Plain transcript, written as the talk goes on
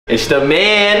It's the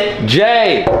man,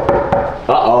 Jay.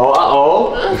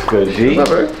 What's good, G? What's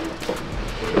up,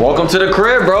 Welcome to the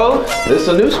crib, bro. This is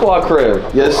a new squad crib.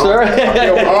 Yes, sir. I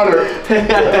feel honored. I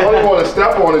don't even want to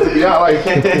step on it to be out like.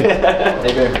 Hey,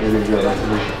 man. I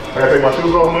gotta take my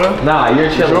shoes off, man. Nah, you're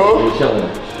chilling. Sure? You're chilling.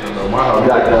 No, my house. You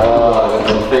got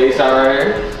the face out right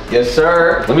here. Yes,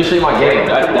 sir. Let me show you my game.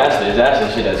 That's the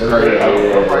shit that's crazy.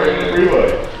 I'm right in the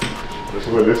freeway. This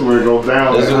is where it goes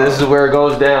down. This is where it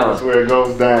goes down. This is where it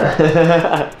goes down.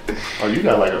 Oh, you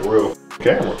got like a real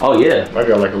camera. Oh yeah. I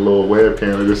got like a little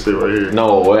webcam that just sit right here.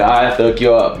 No way, I have to hook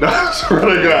you up. No, I swear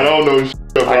to God, I don't know shit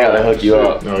about I gotta hook you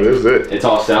up. No, this is it. It's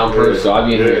all soundproof, so I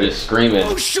be in here just screaming.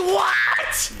 Oh shit, what?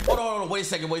 Hold on, wait a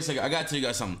second. I gotta tell you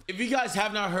guys something. If you guys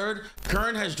have not heard,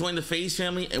 Kern has joined the FaZe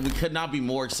family and we could not be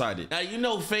more excited. Now, you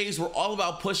know FaZe, we're all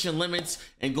about pushing limits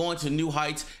and going to new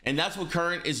heights, and that's what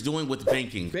Kern is doing with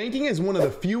banking. Banking is one of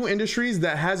the few industries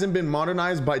that hasn't been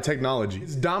modernized by technology.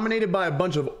 It's dominated by a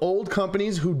bunch of old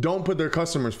companies who don't put their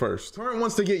customers first. Kern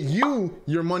wants to get you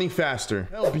your money faster,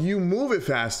 help you move it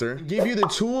faster, give you the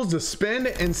tools to spend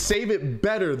and save it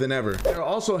better than ever. They're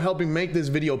also helping make this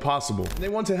video possible. They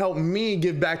want to help me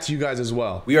give back to you guys as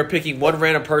well. We are picking one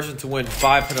random person to win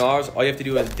 $500. All you have to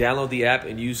do is download the app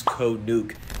and use code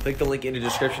Nuke. Click the link in the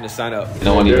description to sign up.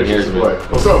 No one even hears me.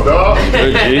 What's up, dog?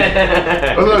 Good, G.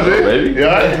 What's up, G? Baby?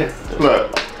 Yeah.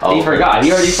 Look. He forgot.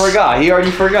 He already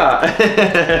forgot.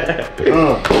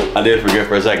 I did forget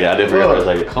for a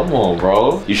second. Come on,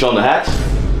 bro. You showing the hacks?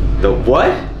 The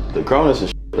what? The Cronus and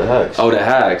shit, the hacks. Oh, the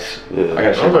hacks. Yeah.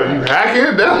 I got I'm like, you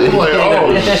hacking? That's like,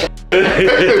 oh,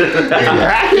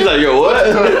 He's like, yo, what?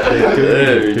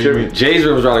 Jay's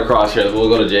room's right across here. We'll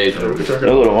go to Jay's room. You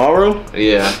go to my room?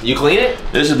 Yeah. You clean it?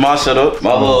 This is my setup.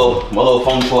 My little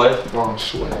phone toy. oh,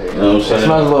 swag. You know what I'm It saying?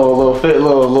 smells a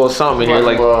little something in here.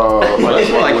 Like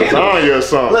lasagna or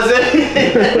something.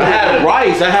 Listen, I had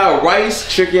rice,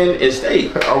 chicken, and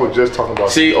steak. I was just talking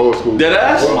about See, old school. dead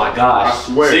ass? Oh my gosh. I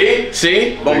swear.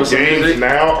 See? The games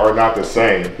now are not the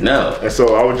same. No. And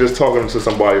so I was just talking to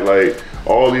somebody like,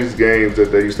 all these games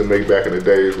that they used to make back in the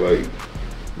day is like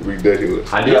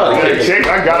ridiculous. I do.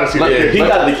 I gotta see the kids. He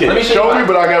got the Let me kids. Show me,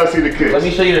 but I gotta see the kids. Let me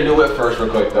show you the new whip first,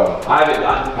 real quick, though. By the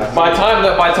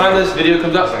time this video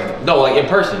comes up, no, like in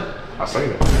person. I seen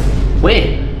it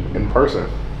When? in person.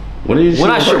 When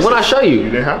I show you? You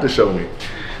didn't have to show me.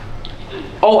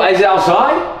 Oh, is it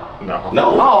outside? No.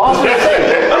 Oh, I was gonna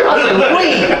say. I was like,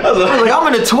 wait. I was like, I'm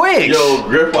in the twigs. Yo,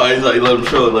 Griff, he's like, let him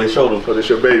show it, like, show them. So this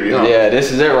your baby, huh? Yeah,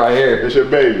 this is it right here. This your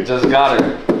baby. Just got her.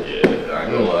 Yeah, I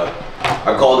ain't gonna lie.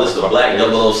 I call this the black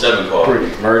 007 car.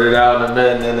 Murdered out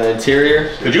in the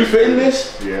interior. Could you fit in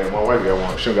this? Yeah, my wife got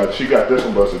one. She got this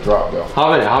one, but it's a drop though.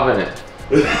 Hop in it.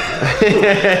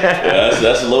 Yeah,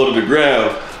 that's low to the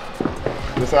ground.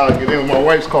 That's how I get in with my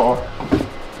wife's car.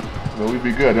 So we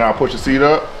be good. Now I push the seat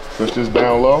up, push this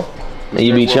down low. And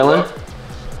you be chilling?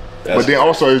 But then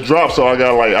also it's dropped, so I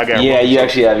got. Yeah, you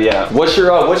actually have. Yeah. What's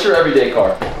your everyday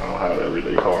car? I don't have an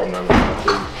everyday car. I'm not gonna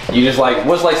tell you. You just like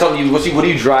what's like something what do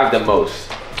you drive the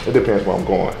most? It depends where I'm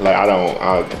going. Like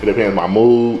it depends my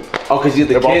mood. Oh, cause you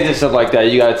the If kids and stuff like that.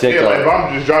 You gotta take. Yeah, like if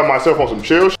I'm just driving myself on some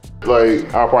chill shit,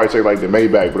 like I'll probably take like the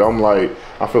Maybach. But I'm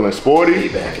feeling sporty.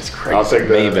 Maybach is crazy. I'll take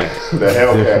the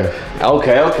Hellcat.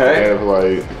 Okay. And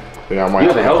like. Yeah, I might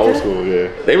have a Hellcat? old school, yeah.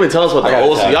 They been telling us about the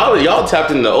old school. Y'all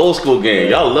tapped in the old school game.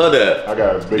 Y'all love that. I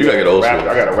got a big You gotta get old school.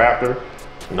 I got a Raptor.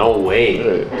 No way.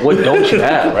 Yeah. What don't you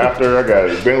have? Raptor, I got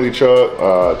a Bentley truck,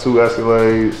 2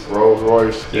 Escalades, Rolls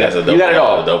Royce. You got it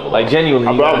all. Like genuinely.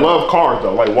 I love cars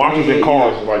though. Like watches and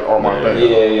cars are my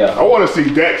thing. Yeah. I want to see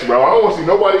Dex, bro. I don't want to see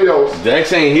nobody else.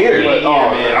 Dex ain't here. But,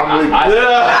 man, I'm leaving.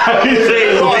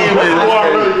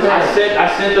 I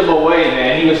sent him away,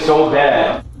 man. He was so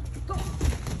bad.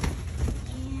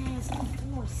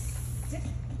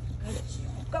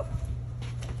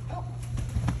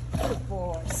 Good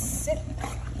boy, sit.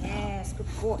 Yes, good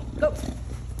boy. Go.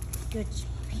 Good job.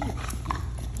 Yes,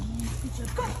 good job.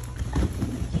 Go.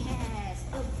 Yes,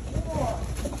 good boy.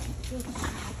 Good job.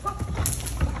 Go.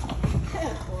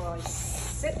 Good boy,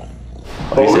 sit.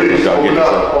 Police, open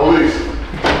up. Police.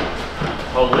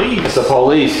 It's the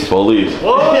police. Whoa.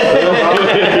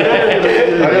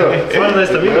 It's one nice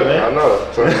to meet you, man. I know.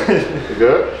 So, you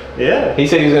good? Yeah. He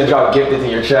said he was gonna drop gifted in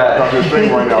your chat. I'm just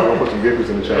thinking right now. I'm gonna put some gifts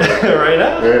in the chat. Right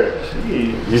now? Yeah.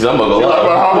 He's I'm gonna go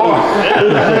How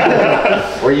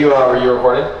live. Were you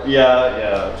recording?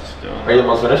 Yeah. Just doing. Are you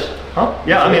almost finished? Huh?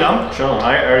 Yeah, I mean, I'm chilling.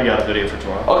 I already got a video for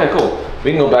tomorrow. Okay, cool.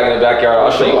 We can go back in the backyard.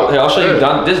 I'll show you. Okay, I'll show you.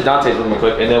 This is Dante's room real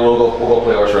quick, and then we'll go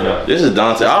play horse right now. This is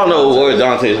Dante. I don't know where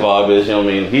Dante's vibe is. You know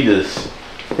what I mean?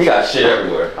 He got shit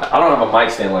everywhere. I don't have a mic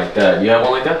stand like that. You have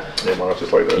one like that? Yeah, mine's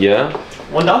just like that. Yeah.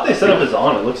 When Dante's setup is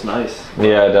on, it looks nice.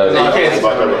 Yeah, it does.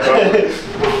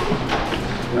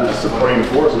 Supreme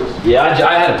Forces. Yeah,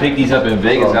 I had to pick these up in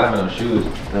Vegas. I don't have no shoes.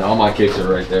 And all my kicks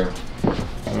are right there.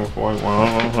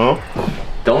 1.1.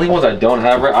 The only ones I don't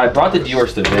have, I brought the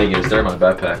Dior's to Vegas. They're in my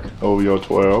backpack. OVO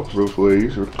 12, Bruce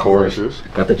Lee's, choruses.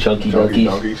 Got the Chunky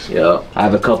Dunkies. Yeah. Yeah. I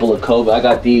have a couple of Kobe. I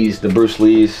got these, the Bruce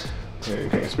Lee's. Yeah, you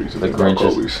can't speak to The me about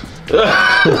Grinches. Kobe's.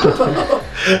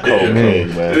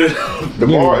 man.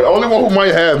 DeMar, the only one who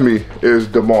might have me is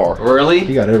DeMar. Really?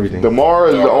 He got everything. DeMar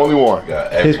is the only one.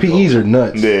 His PEs are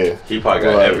nuts. Yeah. He probably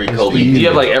got every Kobe. Do you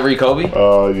have like every Kobe?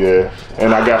 Yeah.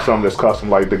 And I got some that's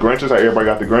custom, like the Grinches. Like everybody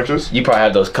got the Grinches. You probably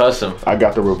have those custom. I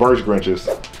got the reverse Grinches.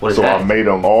 What is so that? I made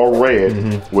them all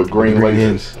red with green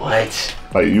lasers. What?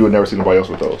 Like you would never see nobody else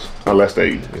with those, unless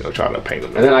they, try to paint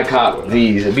them. And then I caught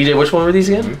these. BJ, which one were these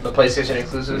again? The PlayStation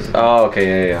exclusives. Oh,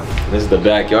 okay, yeah. This is the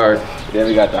backyard. Then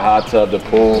we got the hot tub, the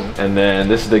pool, and then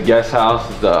this is the guest house.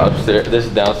 This is the upstairs. This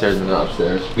is downstairs and the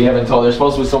upstairs. We haven't told. There's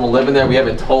supposed to be someone living there. We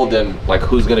haven't told them like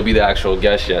who's gonna be the actual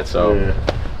guest yet. So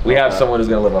we have someone who's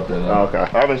gonna live up there. Though. Okay.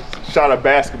 I haven't shot a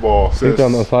basketball since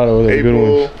on the side over there,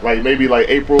 April, maybe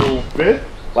April 5th.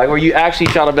 Like where you actually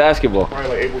shot a basketball. Probably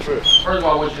like April 5th. First of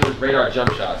all, I want you to radar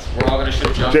jump shots. We're all gonna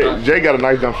shoot jump shots. Jay got a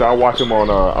nice jump shot. I watch him on.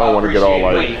 I don't want to get all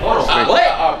like. Wait, hold on. What?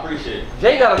 I appreciate it.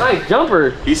 Jay got a nice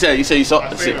jumper. He said you saw.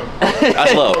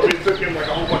 That's love.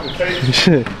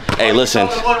 Hey, listen.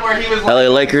 LA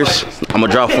Lakers. I'm gonna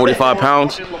drop 45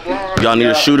 pounds. Y'all need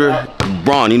a shooter.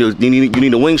 Braun, you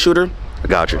need a wing shooter. I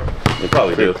got you. They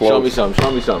probably do. Show me something.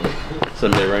 Show me something.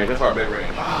 Some mid range. That's our mid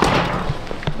range.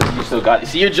 You still got it.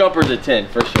 See, your jumper's a 10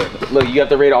 for sure. Look, you have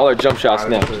to rate all our jump shots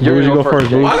now. You're gonna go first,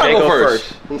 I gotta go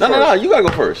first. No, you gotta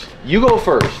go first. You go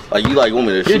first. Like you want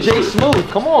me to You're shoot. Jay Smooth.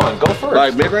 Come on, go first.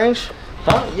 Like mid range?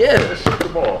 Huh? Yeah. Shoot the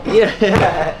ball.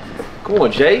 Yeah. Come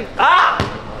on, Jay. Ah!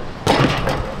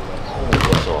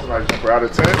 Nice jumper out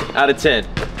of 10. Out of 10.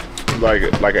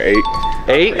 Like an 8.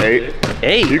 8? 8.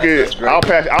 8. You can. I'll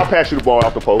pass you the ball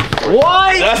out the post.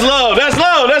 What? That's love. That's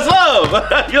love. That's love.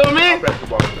 You know what I mean? Pass the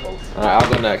ball out the post. All right,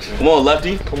 I'll go next. Come on,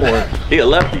 lefty. Come on. He a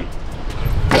lefty.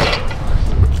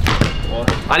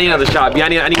 I need another shot. I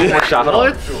need one more shot. Hold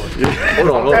on. Hold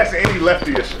on. I'm passing any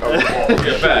lefty a ball.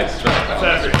 Get facts.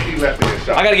 Passing any lefty a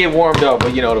shot. I gotta get warmed up,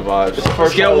 but you know the vibes.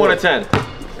 Scale 1 to 10.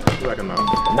 Like a 9.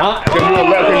 Not. You're a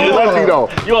lefty though.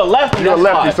 You're a lefty. You're a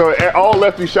that's lefty, fine. so all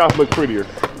lefty shots look prettier.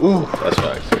 Ooh, that's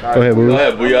facts. Go ahead, boo. Go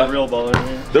ahead, Booyah. Real baller.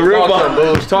 The real Talk to him,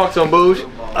 ball. Boosh. Talk to him,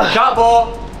 Boosh. Shot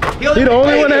ball. He the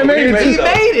only one that made it. He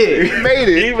made it. He made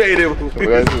it. He made it.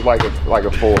 That's just like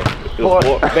a 4.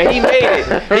 But he made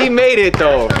it. He made it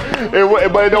though.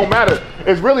 But it don't matter.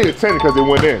 It's really a 10 because it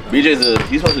went in. BJ's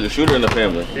he's supposed to be the shooter in the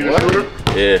family. He's a shooter?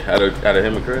 Yeah, out of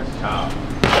him and Chris.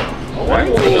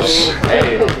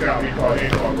 Hey,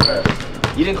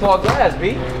 you didn't call glass,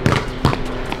 B.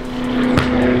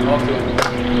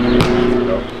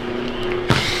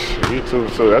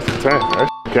 So that's a 10.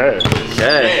 That's cash.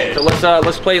 Okay. So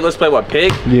let's play what,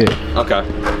 pig? Yeah. Okay.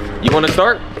 You want to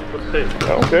start?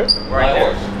 Okay. Right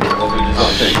there.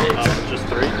 Just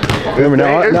 3. Remember,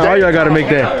 now all y'all gotta make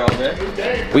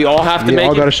that. We all have to Yeah, make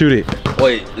all it. gotta shoot it.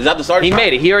 Wait, is that the start? He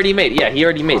made it. He already made it. Yeah, he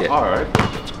already made it. All right.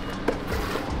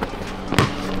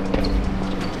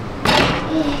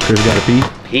 Chris got a pee.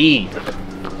 He.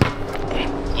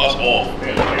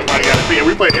 Everybody got to see it.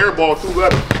 We play airball 2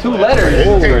 letters. 2 letters.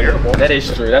 Airball. That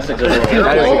is true. That's a good one.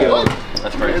 That is a good one.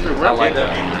 That's crazy. I like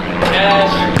that.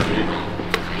 Cash.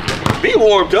 Be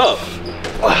warmed up.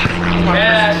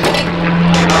 Cash.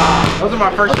 Those are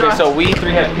my first shots. So we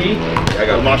 3 have P. I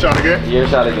got my shot again. Your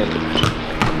shot again.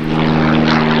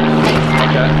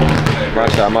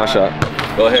 Okay. My shot.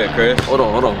 Go ahead, Chris. Hold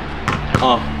on. Hold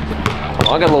on,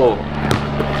 I got a little.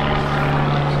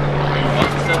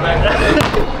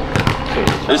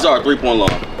 This is our 3-point line.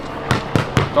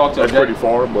 Talk to That's him. pretty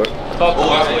far, but.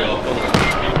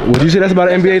 Would you say that's about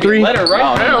an NBA 3? Letter,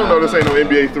 right? I don't know. This ain't no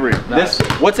NBA 3.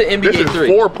 What's an NBA This is 3?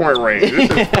 4-point range. This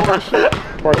is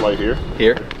probably like here.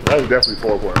 Here. That's definitely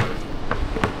 4-point range.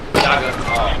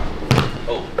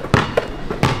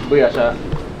 We got shot.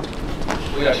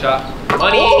 We got shot.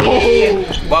 Money.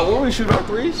 Why were we shooting our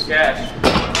 3s? Cash.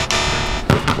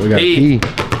 We got a pee.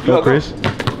 Go, Chris.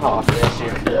 Oh,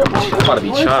 I'm about to be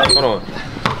chopped. Hold on.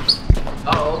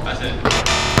 That's it.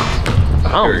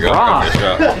 I'm Here we go. rocked. Good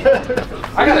shot.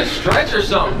 I got a stretch or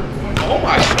something. Oh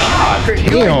my God.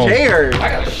 Damn. I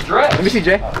got a stretch. Let me see,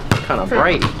 Jay. Kind of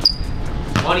bright.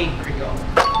 Money.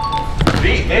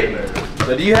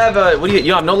 So do you have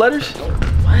you have no letters?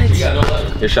 What? You got no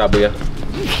letters. Your shot, Booyah.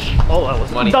 Oh, that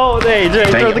was Money. Oh, hey, Jay,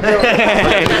 throw the girl.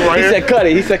 He said cut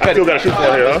it. He said cut Still it. got to shoot from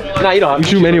here, huh? Nah, you don't have You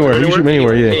shoot him anywhere. You shoot him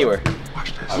anywhere, yeah. Anywhere.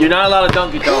 You're not allowed to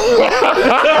dunk it though.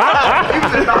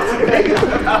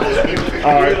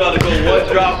 All right. About to go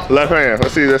one drop. Left hand.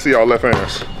 Let's see y'all left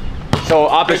hands. So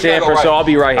opposite hand for so I'll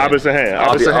be right hand. Opposite hand.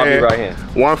 I'll be right hand.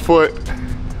 1 foot.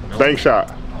 Bank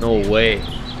shot. No way.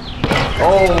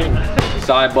 Oh.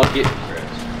 Side bucket.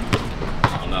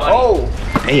 Oh.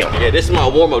 Damn. Yeah, this is my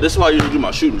warm up. This is why I usually do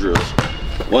my shooting drills.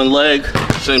 One leg,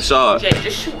 same side. Jay,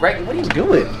 just shoot right. What are you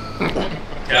doing?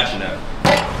 Gotcha now.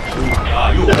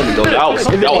 You let me go. That was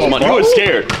money. You was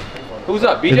scared. Who's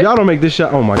up, BJ? If y'all don't make this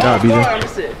shot, oh my God,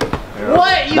 BJ.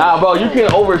 What? Nah, bro, you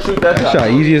can't overshoot that That shot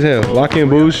easy as hell. Lock in,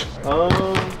 Boosh.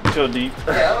 Go deep.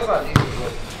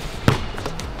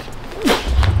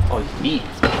 Oh, he's deep.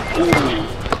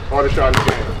 Hardest shot in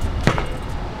the game.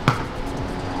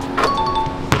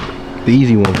 The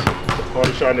easy ones.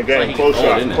 Hardest shot in the game. Close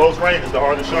shot. Close range is the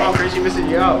hardest shot. Chris, you missing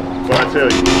you out. But I tell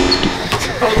you.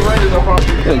 Close range is the hardest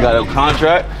shot. You got a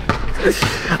contract.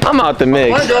 I'm out the mix.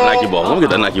 Nike ball. Let me get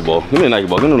that Nike ball. Give me a Nike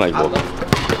ball. Give me a Nike ball.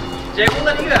 Jay, what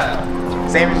let you got?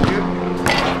 Same as you.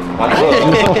 I'm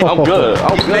good.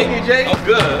 I'm good. Thank you, Jay. I'm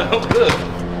good. I'm good.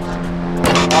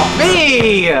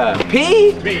 B. P?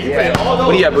 B, you paid all those.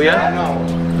 What do you got, Booyah?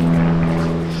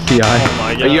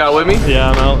 PI. Are you out with me?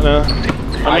 Yeah, I'm out now.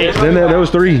 Then there was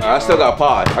 3. I still got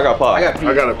pie. I got pie.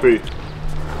 I got a P.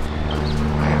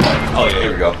 Oh yeah,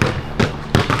 here we go.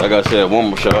 Like I said, one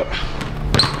more shot.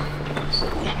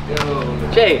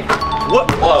 Jay. What?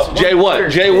 Jay what?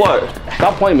 Jay what?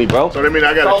 Stop playing me, bro. So that means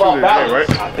I got to shoot it again, right?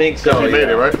 I think so. You made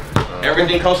it, right?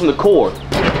 Everything comes from the core.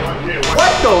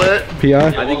 What the? PI.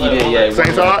 I think you did, yeah.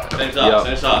 Same side? Same side.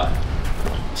 Same side.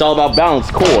 It's all about balance,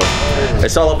 core.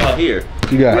 It's all about here.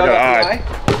 You got. I got an eye.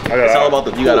 It's all about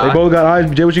the. You got They eye. both got eyes.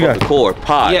 Jay, what you got? The core,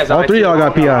 pie. Yes, All 3 of y'all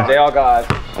got PI. They all got.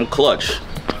 I'm clutch.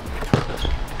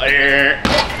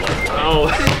 Oh.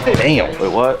 Damn.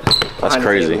 Wait, what? That's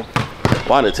crazy.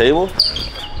 Why the table?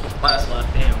 Last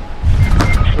left, damn.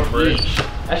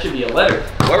 That should be a letter.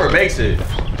 Whoever makes it.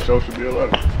 Show should be a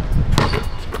letter.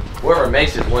 Whoever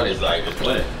makes this one is like Just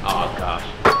win it. oh gosh.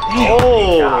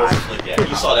 Oh.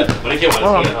 You saw that when it came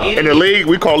on the In the league,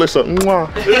 we call this a mwah.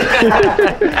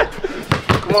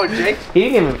 Come on, Jake. He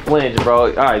didn't even flinch, bro.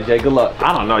 All right, Jay, good luck.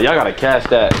 I don't know. Y'all gotta catch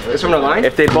that. It's from the line?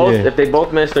 If they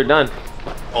both miss, they're done.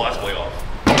 Oh, that's way off.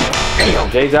 Damn,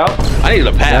 Jay's out. I needed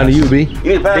a pass. Down to you, B. You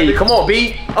need a pass. B, come on,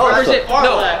 B. Oh, where's it?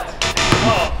 No.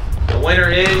 The winner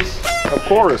is. Of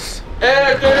course.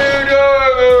 Anthony.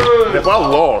 If I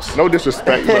lost, no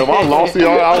disrespect, but if I lost to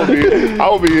y'all, I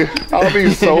would be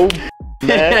so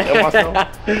mad at myself.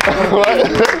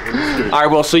 All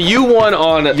right, well, so you won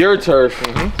on your turf.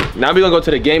 Now we're gonna go to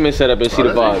the gaming setup and see the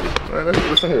vibes. Man,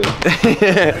 listen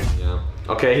here.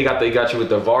 Okay, he got you with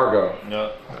the Vargo.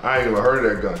 Yeah. I ain't even heard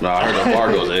of that gun. No, I heard the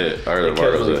Vargo's it. I heard the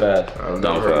Vargo's really it. fast. I've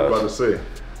Dumb never heard fast. about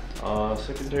to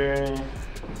say. Secondary.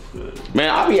 Man,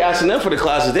 I be asking them for the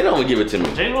classes. They don't even give it to me.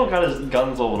 J-Lo got his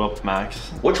guns leveled up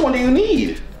max. Which one do you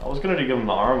need? I was gonna give him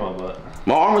the armor, but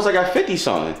My armor's like at 50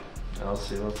 something. let's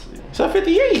see. It's at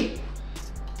 58.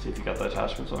 See if you got the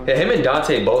attachments on. Yeah, him and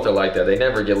Dante both are like that. They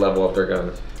never get level up their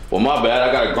guns. Well, my bad.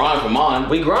 I gotta grind for mine.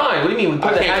 We grind. What do you mean? We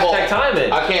put the hashtag time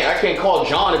in. I can't call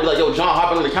John and be like, yo, John,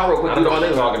 hop into the account real quick. I don't know what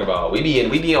they're talking about. We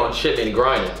be on shit and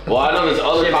grinding. Well, I know there's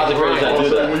other content creators that do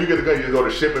So that. when you get the gun, you just go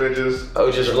to shipping and just.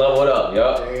 Oh, just level it up.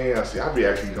 Yup. Damn, see, I'd be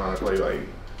actually trying to play like.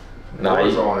 Nah,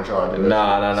 Warzone and try to do that.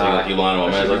 Nah. You lying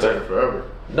on That man shit like be that? taking forever.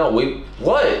 No,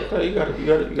 what? Yeah, you got it.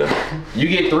 You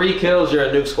get 3 kills, you're a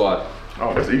nuke squad.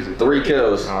 Oh, that's easy. 3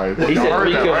 kills. All right. He said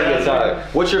 3 kills Right? you get tired.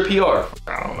 What's your PR?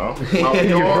 I don't know.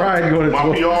 Pride My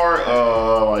PR,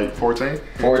 like 14.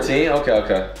 14?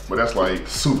 Okay. But that's like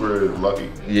super lucky.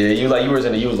 Yeah, you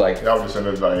was like. I was just in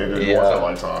this like, it didn't Yeah. once in a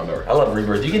lifetime. Or... I love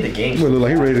Rebirth. You get the game. You look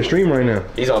like he ready to stream right now.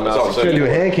 He's on mouse. He's gonna do a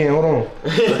hand cam. Hold on. All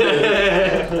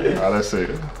right, let's see.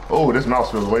 Oh, this mouse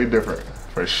feels way different.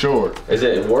 For sure. Is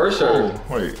it worse or? Oh,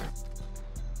 wait.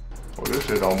 Oh, this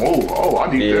shit don't move. Oh, I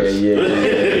need this. Yeah.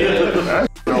 That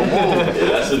shit don't move.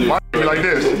 That's a new. Might be like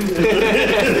this.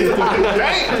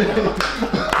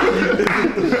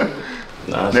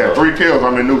 Yeah, 3 kills.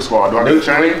 I'm in Nuke Squad. Do I get a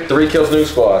chain? 3 kills nuke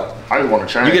squad. I just want a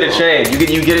chain. You get a chain. You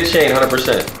get a chain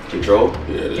 100%. Control?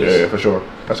 Yeah, it is. Yeah, for sure.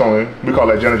 That's only, we call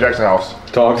that Janet Jackson house.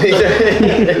 Talk.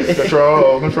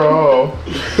 Control. I'm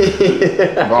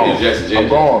gone. Jackson, I'm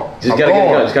gone. Just I'm gotta get a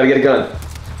gone. gun. Just gotta get a gun.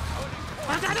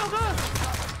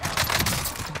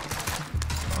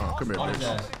 Oh, come here,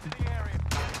 bitch.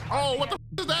 Oh, what the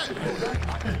is that?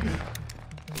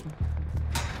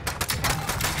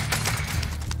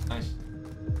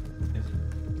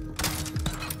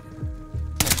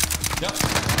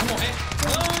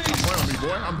 Play on me,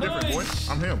 boy. I'm different, boy.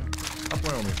 I'm him. Stop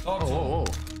playing on me. Oh.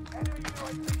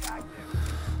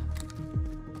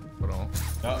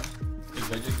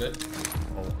 Good, you're good.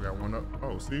 Oh, we got one up.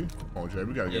 Oh, see? Oh, Jay,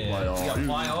 we gotta get Yeah, fly all. we got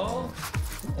fly all.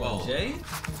 Oh, Jay.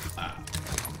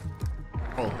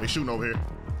 Oh, they shooting over here.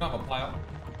 Not apply all.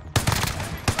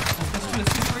 Other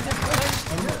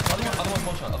one's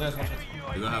one shot. Other one's one shot.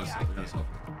 You're gonna have some. You're gonna have some.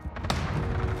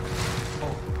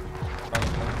 Oh,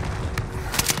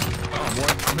 boy,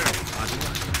 I'm him.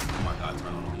 Oh my God,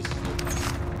 turn on. This is so nice.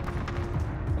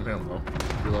 I'm him, bro.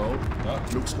 Reload.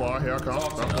 Nuke squad, here I come.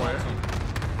 Stop playing.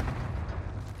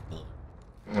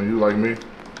 When you like me, you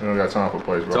don't got time for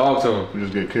plays, bro. Talk to him. You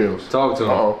just get kills. Talk to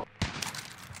him. Uh-oh.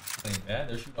 Ain't bad.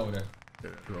 They're shooting over there. Yeah,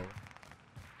 it's over.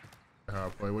 How I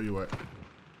play. Where you at? Where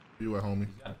you at, homie?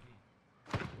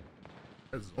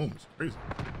 That zoom is crazy.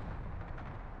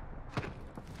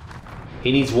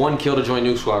 He needs one kill to join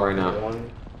Nuke Squad right now.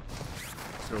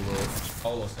 Still low.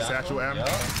 Oh, Satchel ammo.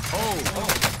 Yeah. Oh!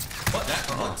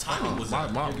 What timing was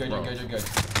that? My, You're good, bro. you're good, you're good.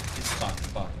 It's spot,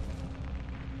 spot.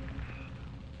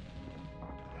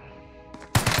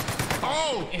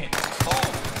 Oh!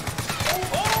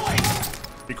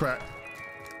 He cracked.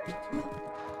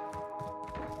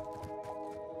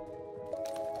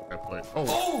 That play.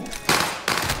 Oh!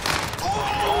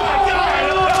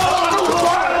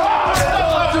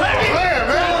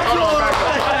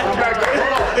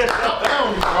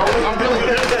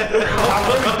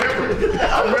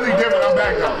 I'm really different. I'm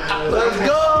back though. Let's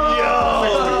go! Yo,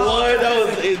 what? That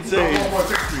was insane.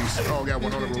 Oh, got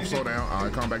one on the roof. Slow down. All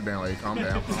right, calm back down, lady. Calm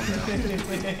down. Calm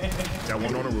down. Got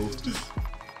one on the roof.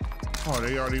 Oh,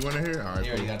 they already went in here. All right.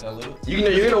 You already got that loot.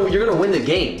 You're gonna win the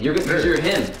game. You're because you're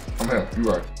him. I'm him. You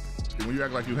right. When you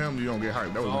act like you him, you don't get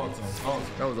hyped. That was me.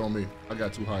 That was on me. I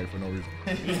got too hyped for no reason.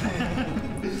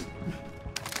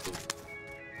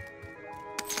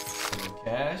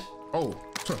 Cash. Oh,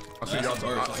 I see y'all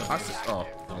talking.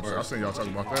 I seen y'all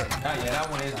talking about that. Yeah,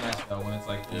 that one is nice though. When it's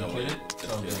like completed,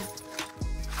 so good.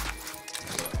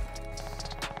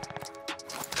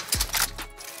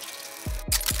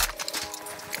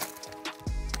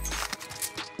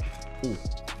 Ooh,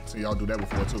 see y'all do that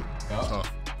before too. Yup.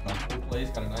 Tough. Cool place,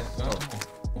 got a nice gun.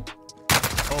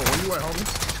 Oh, where you at, homie?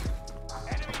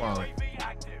 I'm fine.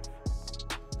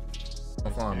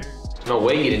 I'm fine. No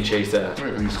way he didn't chase that.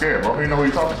 He's scared, bro. He know who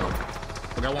you talking to.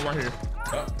 I got one right here.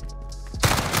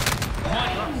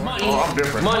 Money. Oh, I'm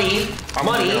different. Money.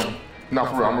 No,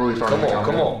 for real. I'm really starting to think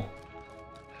Come on.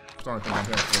 I'm starting to think I'm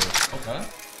him for real. Okay.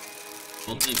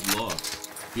 Don't think you lost.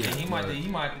 Yeah, he might be.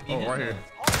 Oh, right here.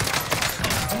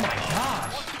 Oh my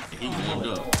gosh. He warmed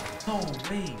up. No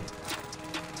way.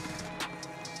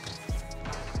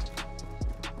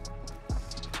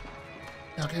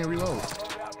 I can't reload.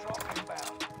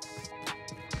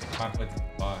 I put the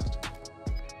spot.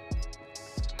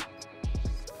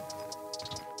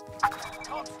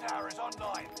 Comms tower is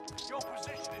online. Your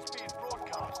position is being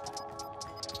broadcast.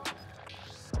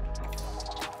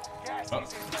 Gas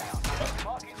is inbound.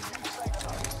 Marking the new safe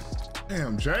zone.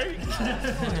 Damn, Jay.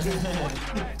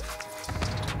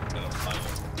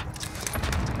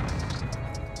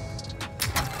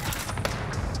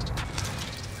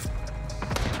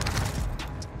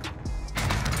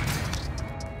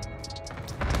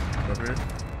 Up here.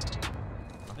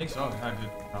 I think so. Kind of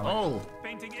good. Oh.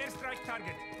 Painting airstrike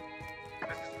target.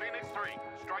 This is Phoenix 3.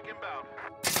 Strike inbound.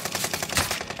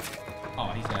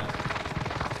 Oh, he's out.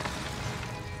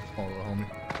 Oh, little homie.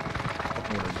 Oh,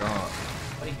 my God.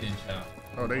 But he didn't shout.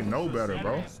 Oh, they know better,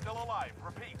 bro. Enemy still alive.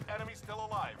 Repeat, enemy still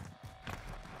alive.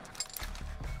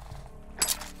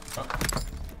 Oh.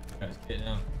 Guys, get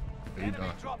down. Yeah, he done.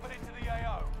 Enemy dropping into the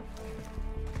AO.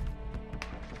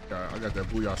 I got that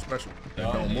booyah special. That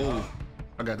Oh, don't yeah. move.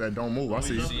 I got that don't move. I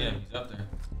see You you. see him. He's up there.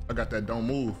 I got that don't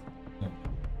move.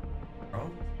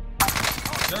 Bro.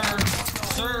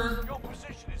 Sir. Your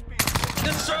position is being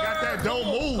Yes, sir. I got that don't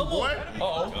move, boy.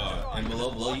 Uh-oh. And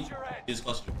below you is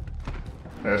cluster.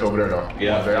 That's over there, though.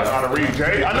 Yeah. I know how to read,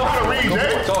 Jay. I know how to read,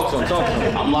 Jay. Talk to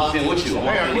him. I'm locked in with you.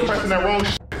 Damn, he pressing that wrong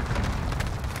shit.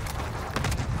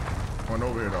 One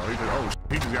over here, though.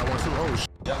 He just got one too. Oh, shit.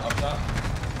 Yeah, up top.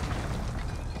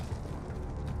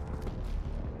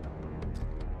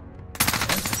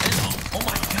 Oh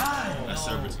my god. That's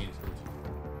server team.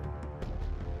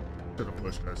 Should have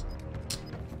pushed that.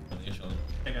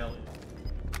 I got it.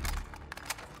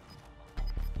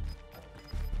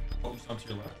 Oh, some to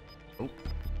your left. Oh.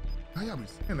 How y'all be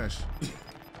saying that shit?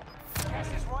 Gas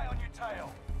is right on your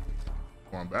tail.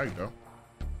 Going back, though.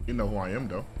 You know who I am,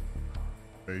 though.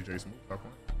 Hey, Jason. Talk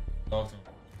on. Talk to him.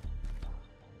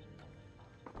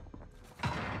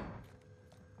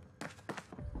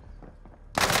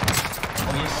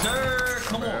 Oh, yes, sir.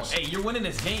 Come on. Dumbass. Hey, you're winning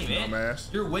this game, man.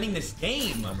 Dumbass. You're winning this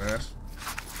game. Dumbass.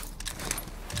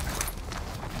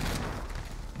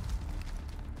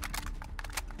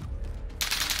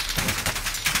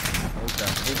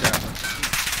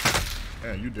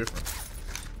 Yeah, you different.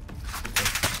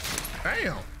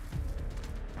 Damn.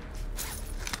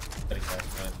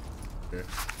 Yeah.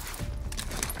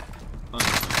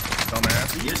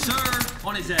 Dumbass. Yes, sir.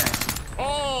 On his ass.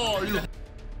 Oh, you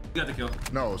got the kill.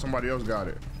 No, somebody else got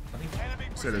it. Enemy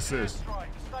Said assist. strike.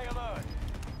 Stay alert.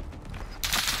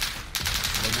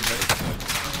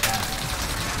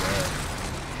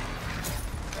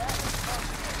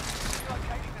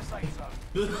 Relocating the safe zone.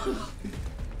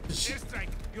 Airstrike.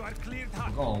 You are cleared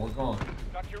hot. We're going.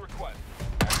 Got your request.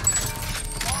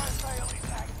 Fire sale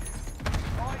is active.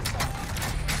 Fire sale.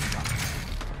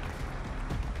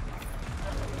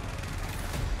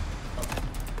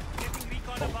 Getting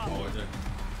recon above.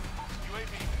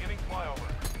 UAV beginning flyover.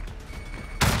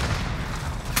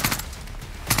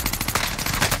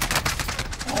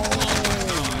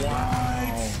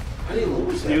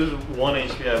 He was 1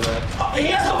 HP at that. He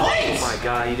has a plate. Oh my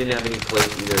god, he didn't have any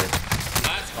plates either.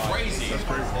 That's crazy.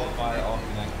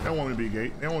 They don't want me to be gay.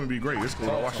 They don't want me to be great. It's cool.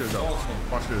 Watch this though.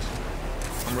 Watch this.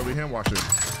 I'm really him. Watch this.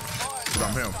 Cause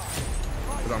I'm him.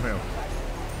 Cause I'm him.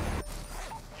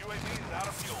 UAV is out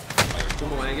of fuel.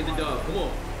 Come on, man, get the dub. Come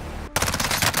on.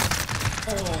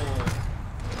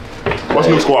 What's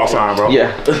new squad sign, bro?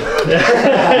 Yeah.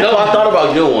 No, I thought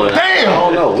about doing one. Damn! I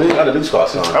don't know. We ain't got a new squad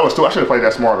sign. That was two. I should have played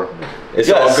that smarter. It's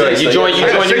Yo, all good. You join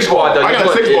new squad though. I got a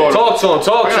 6-ball. Talk to him.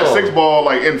 Talk I got a to him. 6-ball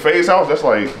like in phase house. That's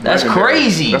like That's legendary.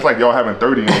 crazy. That's like y'all having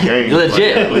 30 in the game.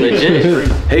 Legit, legit.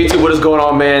 Hey, YouTube, what is going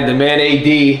on, man? The man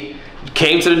AD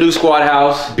came to the new squad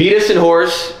house, beat us in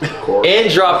horse,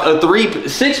 and dropped a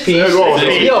 6-piece. He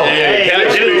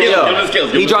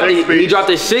dropped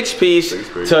a 6-piece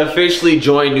to officially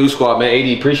join new squad, man. AD,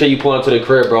 appreciate you pulling up to the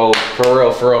crib, bro.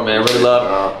 For real, man. Really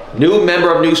love. New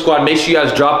member of new squad. Make sure you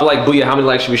guys drop a like. Booyah, how many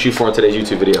likes should we shoot for in today's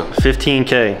YouTube video?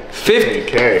 15K.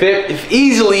 15K.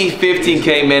 Easily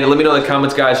 15K, man. Let me know in the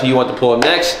comments, guys, who you want to pull up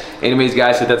next. Anyways,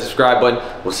 guys, hit that subscribe button.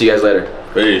 We'll see you guys later.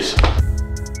 Peace.